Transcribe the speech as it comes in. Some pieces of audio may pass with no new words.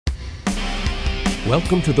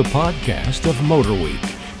Welcome to the podcast of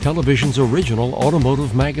MotorWeek, television's original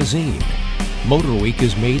automotive magazine. MotorWeek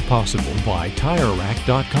is made possible by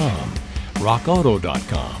TireRack.com,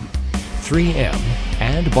 RockAuto.com, 3M,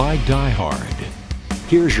 and by Die Hard.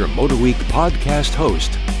 Here's your MotorWeek podcast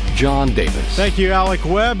host, John Davis. Thank you, Alec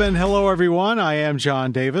Webb, and hello, everyone. I am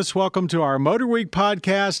John Davis. Welcome to our MotorWeek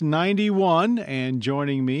Podcast 91, and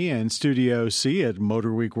joining me in Studio C at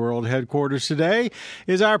MotorWeek World Headquarters today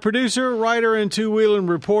is our producer, writer, and two-wheeling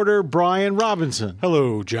reporter, Brian Robinson.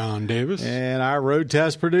 Hello, John Davis. And our road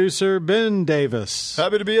test producer, Ben Davis.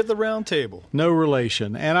 Happy to be at the round table. No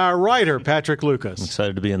relation. And our writer, Patrick Lucas. I'm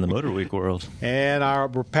excited to be in the MotorWeek world. And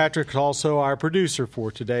Patrick's also our producer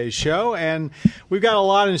for today's show, and we've got a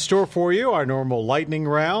lot in store for you. Our normal lightning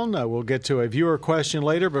round. We'll get to a viewer question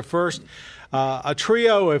later, but first, a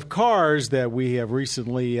trio of cars that we have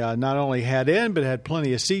recently not only had in, but had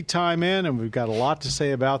plenty of seat time in, and we've got a lot to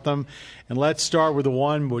say about them. And let's start with the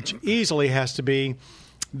one which easily has to be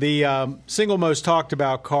the single most talked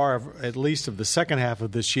about car, at least of the second half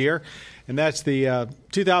of this year, and that's the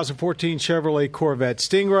 2014 Chevrolet Corvette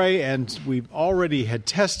Stingray. And we've already had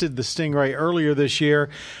tested the Stingray earlier this year,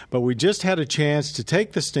 but we just had a chance to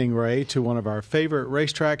take the Stingray to one of our favorite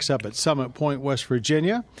racetracks up at Summit Point, West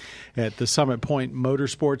Virginia, at the Summit Point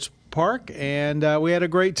Motorsports Park, and we had a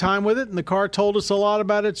great time with it, and the car told us a lot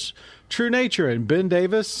about its true nature. And Ben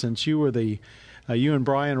Davis, since you were you and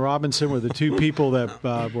Brian Robinson were the two people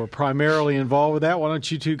that were primarily involved with that. Why don't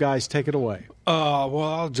you two guys take it away? Well,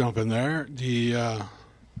 I'll jump in there.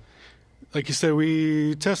 Like you said,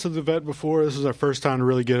 we tested the Vette before. This was our first time to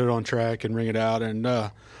really get it on track and ring it out.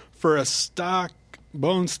 And for a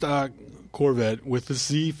bone stock Corvette with the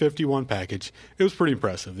Z51 package, it was pretty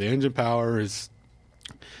impressive. The engine power is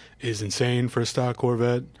insane for a stock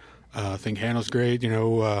Corvette. I think handles great.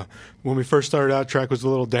 When we first started out, track was a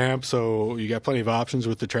little damp, so you got plenty of options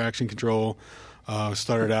with the traction control.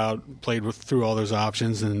 Started out, played through all those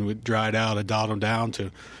options, and we dried out. I dialed them down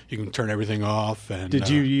to you can turn everything off. And did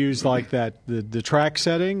you use like that the track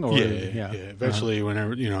setting? Or, yeah. Eventually,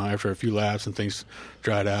 whenever after a few laps and things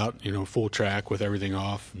dried out, full track with everything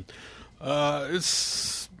off.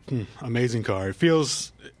 It's amazing car. It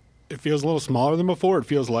feels a little smaller than before. It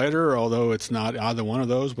feels lighter, although it's not either one of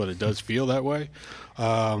those, but it does feel that way.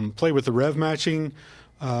 Played with the rev matching.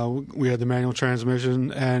 We had the manual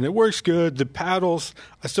transmission, and it works good. The paddles,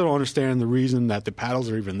 I still don't understand the reason that the paddles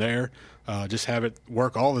are even there. Just have it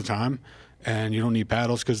work all the time, and you don't need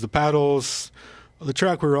paddles because the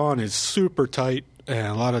track we're on is super tight and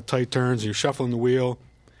a lot of tight turns, and you're shuffling the wheel.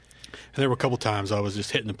 And there were a couple times I was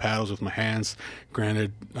just hitting the paddles with my hands.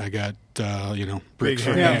 Granted, I got, bricks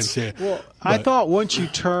for hands. Yeah. Well, I thought once you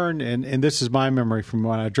turn, and this is my memory from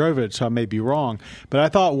when I drove it, so I may be wrong, but I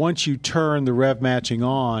thought once you turn the rev matching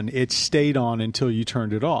on, it stayed on until you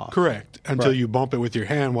turned it off. Correct. Until you bump it with your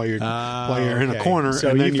hand while you're in a corner, so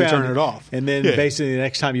and then you turn it off. And then basically the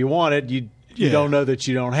next time you want it, you don't know that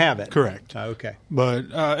you don't have it. Correct. Okay. But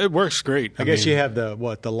it works great. I guess you have the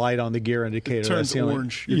light on the gear indicator. It turns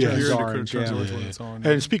orange. It turns orange when it's on.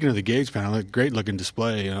 And speaking of the gauge panel, great looking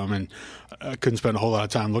display. I couldn't spend a whole lot of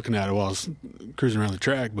time looking at it while I was cruising around the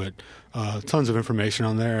track, but tons of information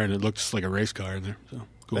on there, and it looks like a race car in there. So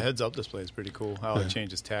cool. The heads-up display is pretty cool. How it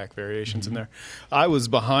changes tack variations in there. I was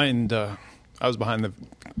behind the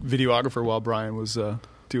videographer while Brian was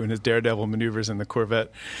doing his daredevil maneuvers in the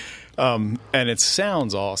Corvette. And it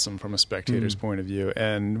sounds awesome from a spectator's point of view.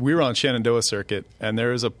 And we were on Shenandoah Circuit, and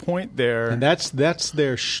there is a point there. And that's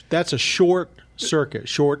a short circuit,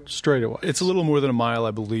 short straightaway. It's a little more than a mile,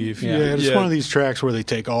 I believe. Yeah, it's one of these tracks where they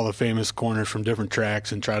take all the famous corners from different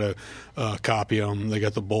tracks and try to copy them. They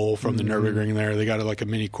got the bowl from the Nürburgring there. They got like a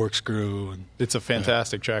mini corkscrew. And it's a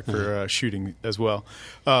fantastic track for shooting as well.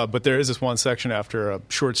 But there is this one section after a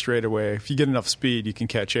short straightaway. If you get enough speed, you can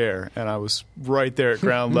catch air. And I was right there at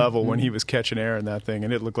ground level when he was catching air in that thing,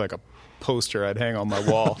 and it looked like a poster I'd hang on my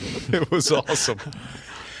wall. It was awesome.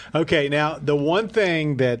 Okay, now the one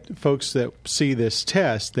thing that folks that see this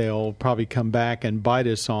test, they'll probably come back and bite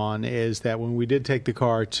us on is that when we did take the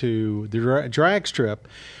car to the drag strip,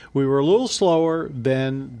 we were a little slower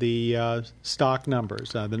than the stock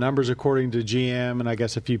numbers. The numbers according to GM, and I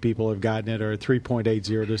guess a few people have gotten it, are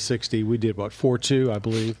 3.80 to 60. We did, 4.2, I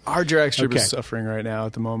believe. Our drag strip is suffering right now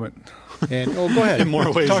at the moment. And go ahead. In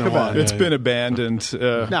more ways Talk than about one. it. It's been abandoned.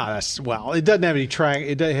 It doesn't have any track.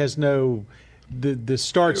 It has no... The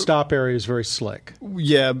start-stop area is very slick.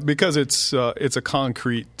 Yeah, because it's a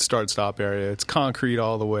concrete start-stop area. It's concrete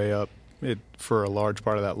all the way up for a large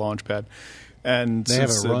part of that launch pad. And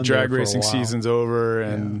since the drag racing season's over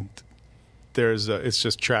and it's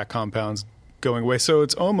just track compounds going away. So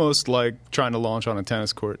it's almost like trying to launch on a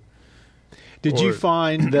tennis court. Did you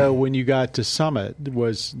find, though, when you got to Summit,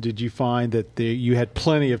 did you find that you had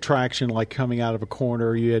plenty of traction, like coming out of a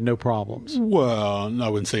corner, you had no problems? Well, I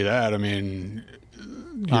wouldn't say that. I mean,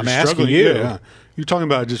 I'm asking you. Yeah. You're talking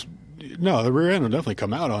about the rear end will definitely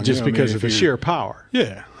come out on just you. because of the sheer power.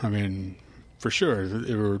 Yeah, I mean, for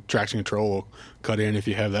sure, traction control will cut in if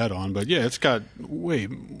you have that on. But yeah, it's got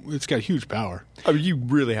huge power. I mean, you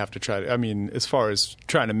really have to try to. I mean, as far as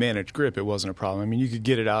trying to manage grip, it wasn't a problem. I mean, you could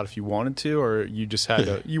get it out if you wanted to, or you just had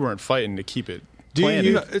to. You weren't fighting to keep it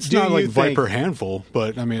planted. It's not like Viper handful,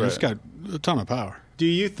 but I mean, It's got a ton of power. Do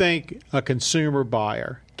you think a consumer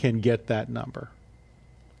buyer can get that number?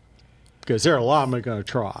 Because there are a lot of them going to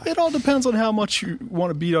try. It all depends on how much you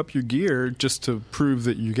want to beat up your gear just to prove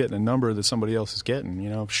that you're getting a number that somebody else is getting.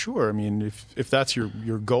 You know, sure. I mean, if that's your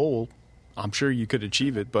goal, I'm sure you could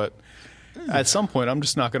achieve it. But at some point, I'm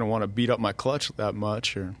just not going to want to beat up my clutch that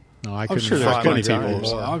much. Or no, I I'm couldn't. sure there's plenty of people.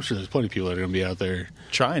 So. I'm sure there's plenty of people that are going to be out there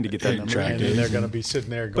trying to get that number. And they're going to be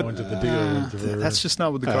sitting there going to the dealer. That's just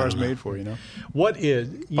not what the car's made for. You know. What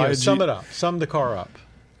is? Sum it up. Sum the car up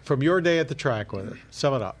from your day at the track with it.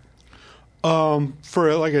 Sum it up.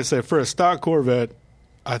 Like I said, for a stock Corvette,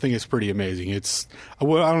 I think it's pretty amazing. I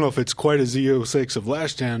don't know if it's quite a Z06 of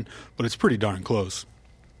last gen, but it's pretty darn close.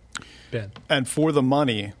 Ben. And for the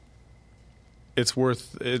money, it's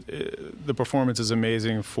worth it. The performance is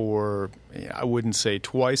amazing for, I wouldn't say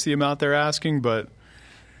twice the amount they're asking, but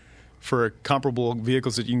for comparable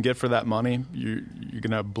vehicles that you can get for that money, you're going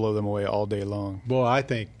to blow them away all day long. Well, I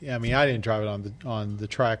didn't drive it on the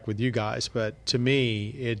track with you guys, but to me,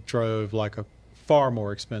 it drove like a far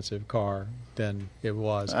more expensive car than it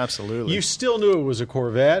was. Absolutely. You still knew it was a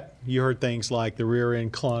Corvette. You heard things like the rear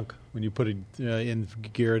end clunk when you put it in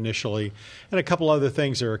gear initially, and a couple other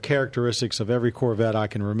things that are characteristics of every Corvette I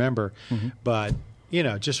can remember. Mm-hmm. But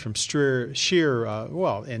just from sheer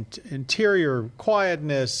interior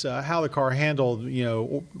quietness, how the car handled,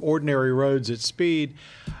 ordinary roads at speed,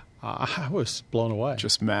 I was blown away.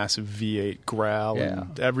 Just massive V8 growl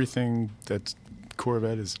and everything that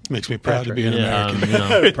Corvette is. Makes me proud to be an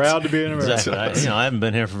American. Proud to be an American. Exactly. I haven't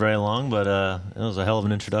been here for very long, but it was a hell of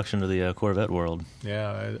an introduction to the Corvette world.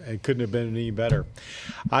 Yeah, it couldn't have been any better.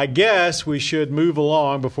 I guess we should move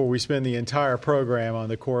along before we spend the entire program on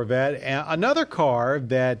the Corvette. Another car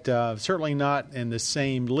that certainly not in the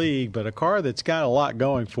same league, but a car that's got a lot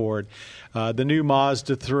going for it, the new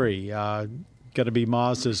Mazda3. Going to be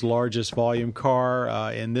Mazda's largest volume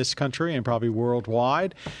car in this country and probably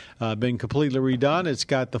worldwide. Been completely redone. It's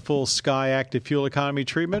got the full Sky Active fuel economy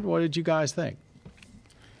treatment. What did you guys think?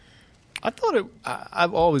 I thought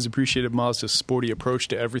I've always appreciated Mazda's sporty approach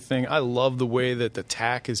to everything. I love the way that the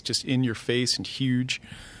tack is just in your face and huge,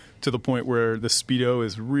 to the point where the speedo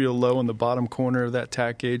is real low in the bottom corner of that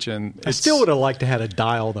tack gauge. And I still would have liked to have had a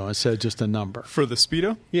dial, though, instead of just a number. For the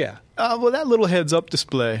speedo? Yeah. Well, that little heads-up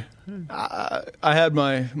display, I had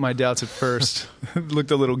my doubts at first. It looked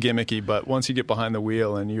a little gimmicky, but once you get behind the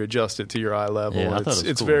wheel and you adjust it to your eye level,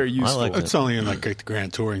 it's cool. Very useful. It's only in like the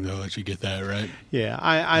Grand Touring, though, that you get that, right? Yeah,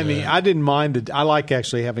 I mean, I didn't mind I like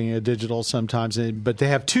actually having a digital sometimes, but they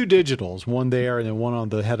have two digitals, one there and then one on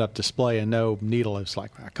the head-up display, and no needle. It's like,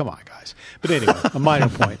 come on, guys. But anyway, a minor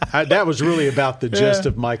point. That was really about the gist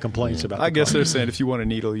of my complaints about. I guess they're saying if you want a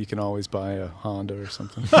needle, you can always buy a Honda or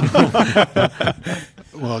something.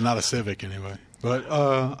 Well, not a Civic anyway. But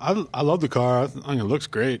I love the car. I think it looks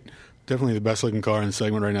great. Definitely the best looking car in the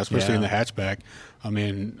segment right now, especially in the hatchback. I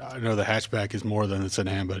mean, I know the hatchback is more than the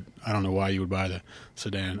sedan, but I don't know why you would buy the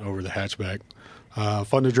sedan over the hatchback.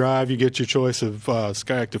 Fun to drive. You get your choice of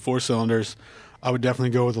Skyactiv 4-cylinders. I would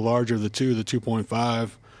definitely go with the larger of the two, the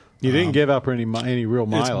 2.5. You didn't give up any real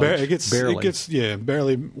mileage. It gets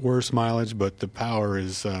barely worse mileage, but the power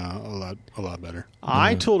is a lot better.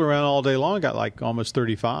 I tooled around all day long, got like almost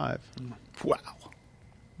 35. Wow.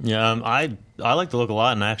 Yeah, I like the look a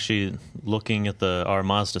lot, and actually looking at our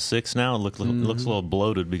Mazda 6 now, it looks a little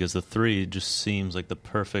bloated because the 3 just seems like the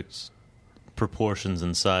perfect proportions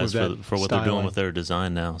and size for what they're doing with their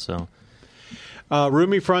design now. So,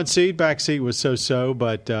 roomy front seat, back seat was so,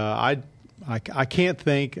 but I can't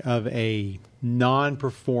think of a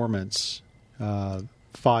non-performance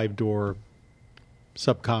 5-door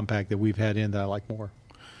subcompact that we've had in that I like more.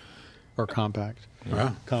 Or compact.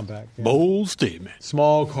 Wow. Compact. Yeah. Bold statement.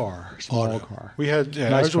 Small car. Car. We had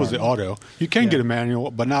nice ours was the auto. You can get a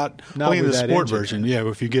manual, but not only in the sport version. Yeah,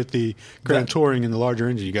 if you get the Grand Touring and the larger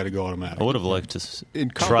engine, you got to go automatic. I would have liked to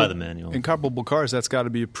try the manual. In comparable cars, that's got to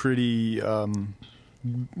be a pretty.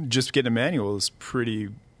 Just getting a manual is pretty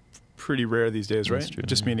pretty rare these days, right? That's true,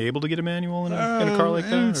 Just yeah. being able to get a manual in a car like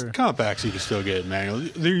that? Or? Compacts, you can still get manual.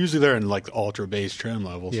 They're usually in like the ultra base trim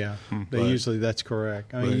levels. Yeah, But- usually that's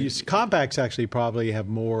correct. I mean, compacts actually probably have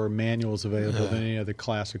more manuals available than any other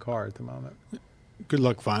class of car at the moment. Good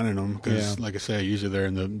luck finding them because, Yeah. like I say, usually they're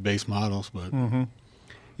in the base models. But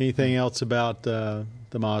Anything else about the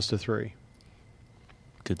Mazda 3?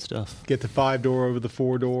 Good stuff. Get the 5-door over the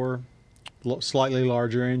 4-door, slightly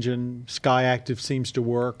larger engine. Sky Active seems to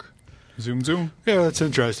work. Zoom, zoom. yeah, that's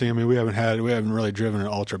interesting. I mean, we haven't really driven an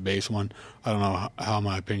ultra base one. I don't know how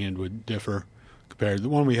my opinion would differ compared. The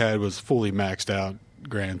one we had was fully maxed out,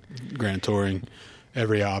 Grand Touring,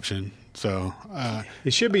 every option. So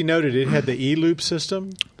It should be noted it had the E-Loop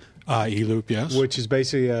system, E-Loop, yes. which is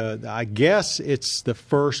basically, I guess it's the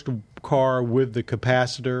first car with the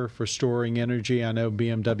capacitor for storing energy. I know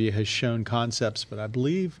BMW has shown concepts, but I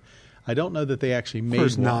don't know that they actually made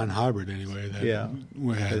First one. non-hybrid anyway.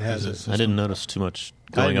 It has it. I didn't notice too much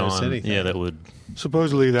I didn't going notice on. anything. Yeah, that would.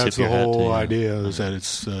 Supposedly that's Tip the your hat to whole you. idea is that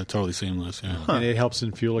it's totally seamless. Yeah. And it helps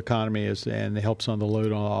in fuel economy and it helps on the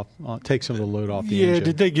load off, take some of the load off the Yeah, engine.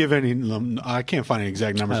 did they give any? I can't find any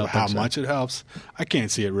exact numbers I of don't how think so. much it helps. I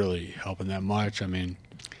can't see it really helping that much. I mean,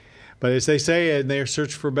 But as they say, in their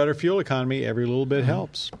search for better fuel economy, every little bit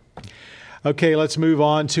helps. Okay, let's move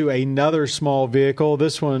on to another small vehicle.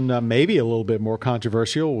 This one may be a little bit more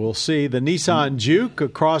controversial. We'll see. The Nissan Juke, a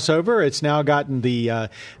crossover. It's now gotten the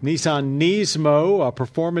Nissan NISMO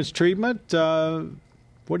performance treatment.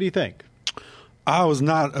 What do you think? I was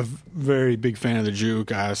not a very big fan of the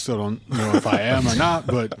Juke. I still don't know if I am or not,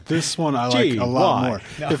 but this one I like a lot why?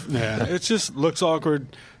 more. No. It just looks awkward.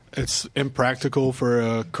 It's impractical for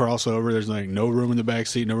a crossover. There's like no room in the back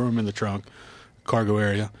seat, no room in the trunk, cargo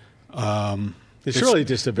area. It's really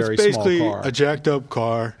just a very it's basically small car. a jacked up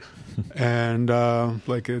car, and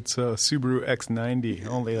Like it's a Subaru X90,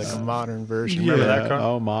 only like a modern version. Remember that car?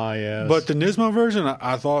 Oh, my, yes. but the Nismo version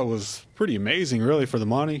I thought was pretty amazing, really, for the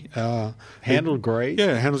money. Handled great.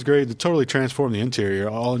 Yeah, it handles great. It totally transformed the interior.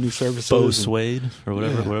 All new surfaces. Faux suede or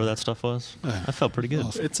whatever that stuff was. I felt pretty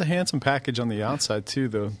good. It's a handsome package on the outside too,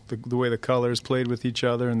 though. The way the colors played with each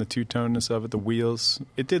other and the two-tonedness of it, the wheels,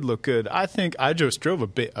 it did look good. I think I just drove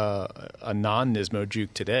a non-Nismo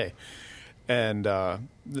Juke today, and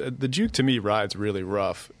the Juke to me rides really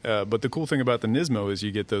rough. But the cool thing about the Nismo is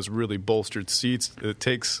you get those really bolstered seats.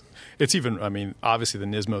 Obviously the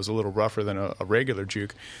Nismo is a little rougher than a regular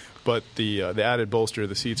Juke, but the added bolster of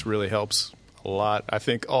the seats really helps a lot. I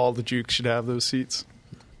think all the Jukes should have those seats.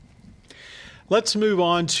 Let's move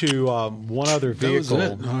on to one other vehicle.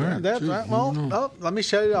 That was it. All right. Let me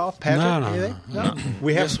shut it off, Patrick. No, no, Anything? no.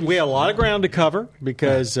 We have a lot of ground to cover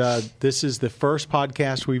because this is the first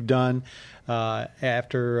podcast we've done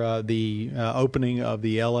after the opening of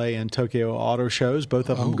the LA and Tokyo auto shows, both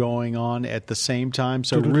of them going on at the same time.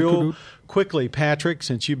 So real quickly, Patrick,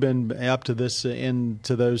 since you've been up to this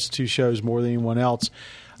into those two shows more than anyone else,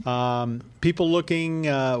 people looking,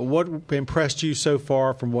 what impressed you so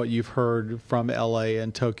far from what you've heard from LA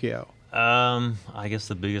and Tokyo? I guess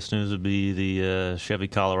the biggest news would be the Chevy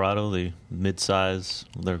Colorado, the midsize.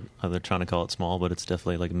 They're trying to call it small, but it's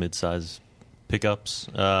definitely like a midsize pickups.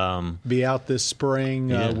 Be out this spring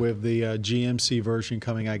Yeah. with the GMC version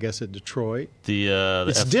coming, I guess, at Detroit.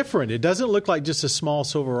 It's Different. It doesn't look like just a small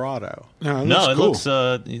Silverado. No, it cool. looks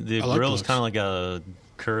the I like grill is those. kind of like a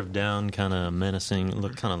curved down, kind of menacing.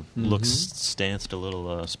 Looks stanced, a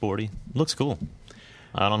little sporty. Looks cool.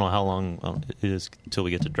 I don't know how long it is until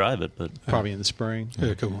we get to drive it, but Probably in the spring.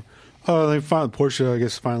 Yeah, come on. Porsche, I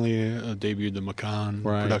guess, finally debuted the Macan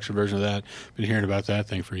Right. production version of that. Been hearing about that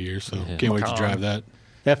thing for years, so Yeah. can't wait to Macan. drive that.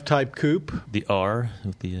 F-Type Coupe, the R,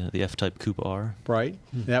 the F-Type Coupe R. right?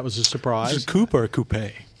 That was a Is surprise. it coupe or a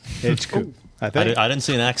coupe? It's coupe. I I think. didn't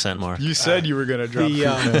see an accent mark. You said you were going to drop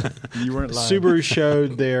The, you weren't lying. Subaru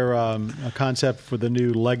showed their a concept for the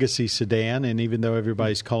new Legacy sedan, and even though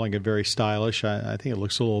everybody's calling it very stylish, I think it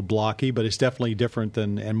looks a little blocky, but it's definitely different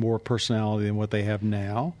and more personality than what they have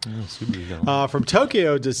now. From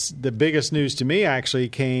Tokyo, the biggest news to me actually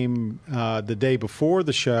came the day before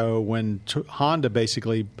the show when Honda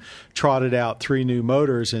basically trotted out 3 new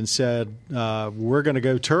motors and said, we're going to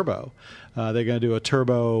go turbo. They're going to do a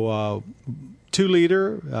turbo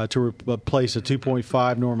 2-liter to replace a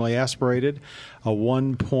 2.5 normally aspirated, a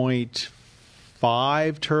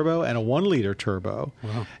 1.5 turbo, and a 1-liter turbo.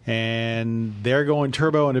 Wow. And they're going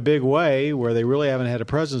turbo in a big way where they really haven't had a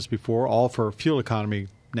presence before, all for fuel economy,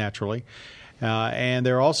 naturally. And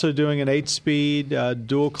they're also doing an 8-speed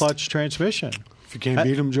dual-clutch transmission. If you can't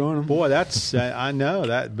beat them, join them. Boy, that's I know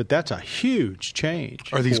that, but that's a huge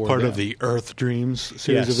change. Are these for part them. of the Earth Dreams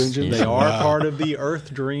series Yes, of engines? they are part of the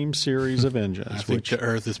Earth Dream series of engines. I think the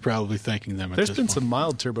Earth is probably thanking them. There's at this been point. some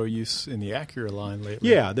mild turbo use in the Acura line lately.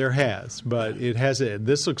 Yeah, there has, but it has.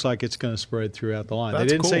 This looks like it's going to spread throughout the line. They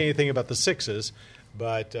That's didn't cool. say anything about the sixes,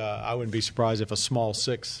 but I wouldn't be surprised if a small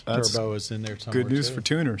six That's turbo is in there somewhere. Good news too. for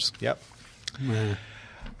tuners. Yep.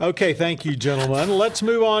 Okay, thank you, gentlemen. Let's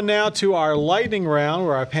move on now to our lightning round,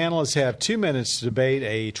 where our panelists have 2 minutes to debate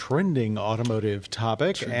a trending automotive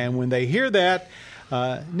topic. And when they hear that,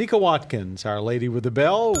 Nika Watkins, our lady with the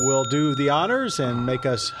bell, will do the honors and make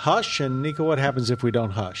us hush. And Nika, what happens if we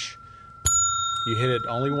don't hush? You hit it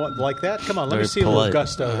only one like that? Come on, let me Very see a polite. little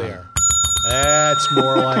gusto there. That's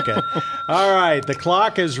more like it. All right, the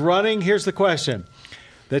clock is running. Here's the question.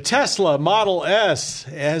 The Tesla Model S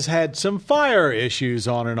has had some fire issues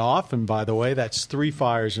on and off. And by the way, that's 3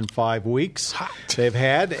 fires in 5 weeks they've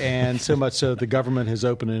had. And so much so the government has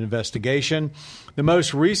opened an investigation. The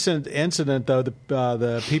most recent incident, though,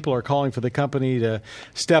 the people are calling for the company to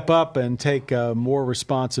step up and take more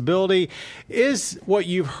responsibility. Is what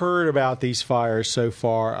you've heard about these fires so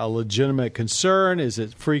far a legitimate concern? Is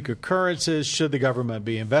it freak occurrences? Should the government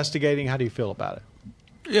be investigating? How do you feel about it?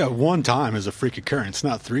 Yeah, one time is a freak occurrence,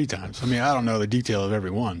 not 3 times. I mean, I don't know the detail of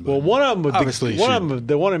every one. But Well, one of them, obviously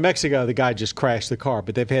the one in Mexico, the guy just crashed the car.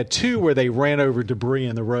 But they've had 2 where they ran over debris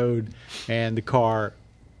in the road, and the car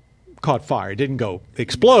caught fire. It didn't go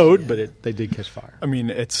explode, but they did catch fire. I mean,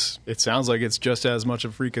 it sounds like it's just as much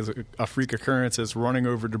a freak occurrence as running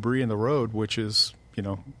over debris in the road, which is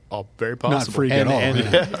all very possible. Not freak at all.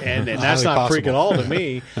 And that's Highly not freak at possible. all to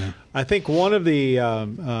me. I think one of the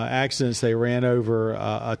accidents, they ran over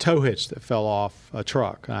a tow hitch that fell off a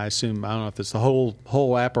truck. I don't know if it's the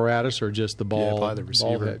whole apparatus or just the ball, probably the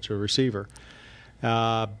receiver. ball hitch or receiver.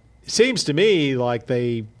 Seems to me like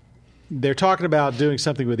they're talking about doing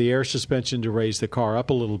something with the air suspension to raise the car up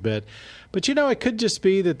a little bit. But, it could just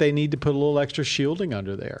be that they need to put a little extra shielding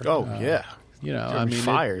under there. Oh, yeah.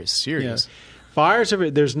 Fire is serious. Fires,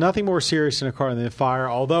 there's nothing more serious in a car than a fire,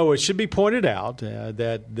 although it should be pointed out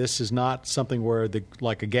that this is not something where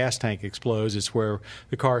like a gas tank explodes. It's where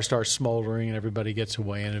the car starts smoldering and everybody gets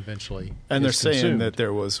away and eventually And they're is saying consumed. that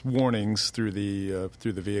there was warnings through the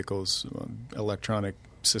vehicle's electronic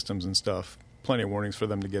systems and stuff. Plenty of warnings for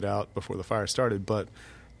them to get out before the fire started, but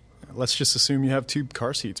let's just assume you have 2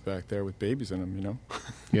 car seats back there with babies in them,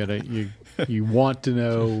 You want to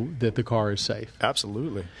know that the car is safe.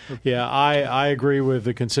 Absolutely. Yeah, I agree with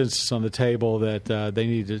the consensus on the table that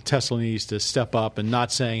Tesla needs to step up and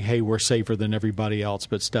not saying, hey, we're safer than everybody else,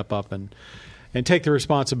 but step up and take the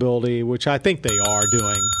responsibility, which I think they are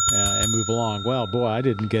doing, and move along. Well, boy, I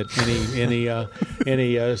didn't get any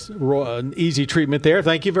easy treatment there.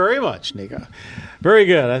 Thank you very much, Nika. Very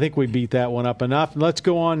good. I think we beat that one up enough. Let's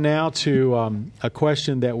go on now to a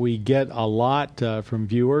question that we get a lot from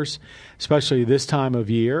viewers, especially this time of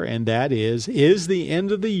year, and that is the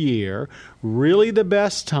end of the year really the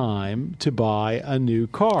best time to buy a new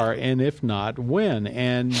car? And if not, when?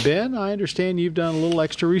 And Ben, I understand you've done a little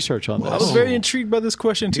extra research on I was this. very intrigued by this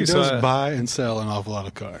question, too. He does buy and sell an awful lot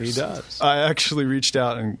of cars. He does. I actually reached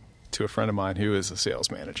out to a friend of mine who is a sales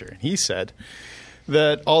manager, and he said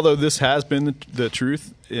that although this has been the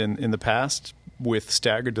truth in the past with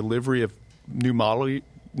staggered delivery of new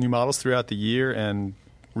models throughout the year and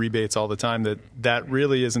rebates all the time, that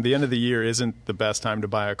really isn't, the end of the year isn't the best time to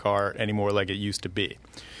buy a car anymore like it used to be.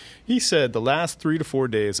 He said the last 3 to 4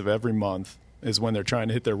 days of every month is when they're trying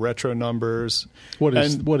to hit their retro numbers. What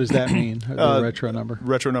does that mean, the retro number?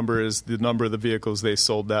 Retro number is the number of the vehicles they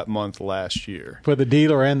sold that month last year. For the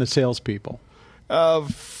dealer and the salespeople.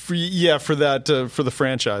 For the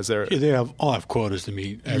franchise there. Yeah, they all have quotas to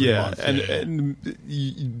meet every month. And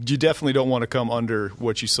you definitely don't want to come under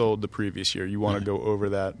what you sold the previous year. You want to go over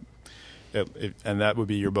that, and that would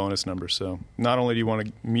be your bonus number. So not only do you want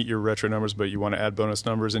to meet your retro numbers, but you want to add bonus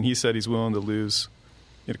numbers. And he said he's willing to lose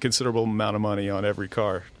a considerable amount of money on every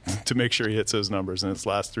car to make sure he hits those numbers in its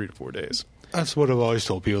last 3 to 4 days. That's what I've always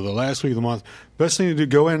told people. The last week of the month, best thing to do,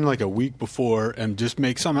 go in like a week before and just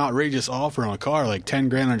make some outrageous offer on a car, like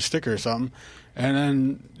 $10,000 on a sticker or something,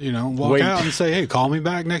 and then walk out and say, "Hey, call me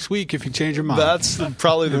back next week if you change your mind." That's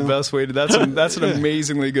probably the best way to. That's an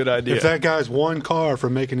amazingly good idea. If that guy's one car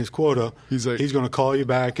from making his quota, he's going to call you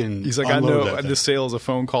back and he's like, "I unload know that the sale is a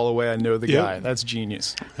phone call away. I know the Yep. guy." That's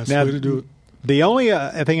genius. That's Now, the way to do it. The only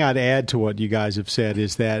thing I'd add to what you guys have said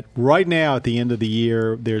is that right now at the end of the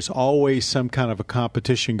year, there's always some kind of a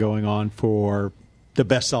competition going on for the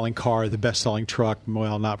best-selling car, the best-selling truck.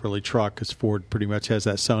 Well, not really truck because Ford pretty much has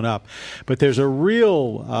that sewn up. But there's a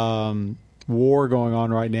real war going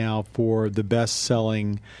on right now for the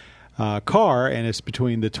best-selling car, and it's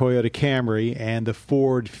between the Toyota Camry and the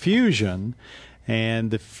Ford Fusion.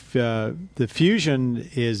 And the Fusion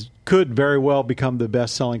could very well become the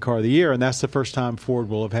best-selling car of the year, and that's the first time Ford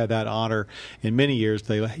will have had that honor in many years.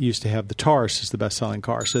 They used to have the Taurus as the best-selling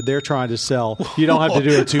car, so they're trying to sell. You don't have to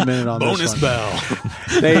do a 2-minute on Bonus this bell.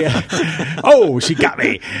 one. She got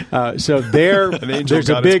me. So there's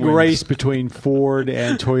a big race between Ford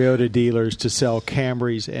and Toyota dealers to sell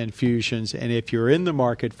Camrys and Fusions, and if you're in the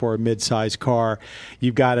market for a mid-size car,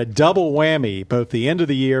 you've got a double whammy, both the end of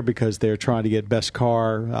the year because they're trying to get best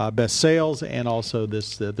car, best sales, and also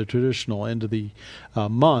the traditional end of the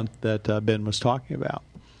month that Ben was talking about.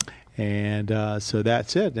 And so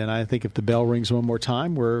that's it. And I think if the bell rings one more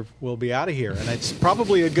time, we'll be out of here. And it's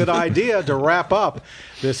probably a good idea to wrap up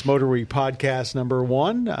this MotorWeek podcast number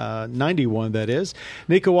 91, that is.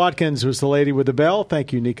 Nika Watkins was the lady with the bell.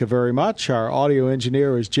 Thank you, Nika, very much. Our audio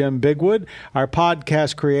engineer is Jim Bigwood. Our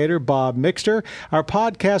podcast creator, Bob Mixter. Our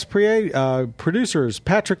podcast producer is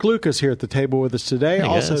Patrick Lucas here at the table with us today. Hey,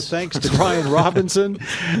 also, guys. thanks to Brian Robinson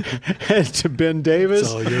and to Ben Davis. It's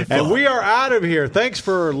all your fault. And we are out of here. Thanks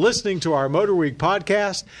for listening to our MotorWeek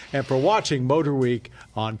podcast and for watching MotorWeek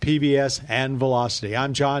on PBS and Velocity.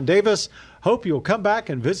 I'm John Davis. Hope you'll come back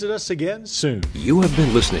and visit us again soon. You have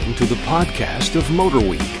been listening to the podcast of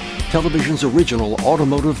MotorWeek, television's original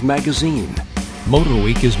automotive magazine.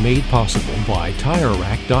 MotorWeek is made possible by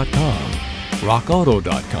TireRack.com,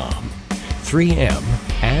 RockAuto.com,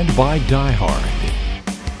 3M, and by Die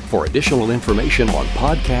Hard. For additional information on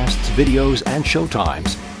podcasts, videos, and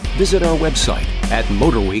showtimes, visit our website at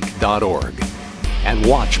motorweek.org. And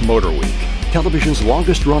watch MotorWeek, television's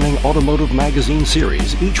longest-running automotive magazine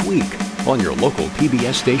series each week on your local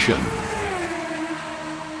PBS station.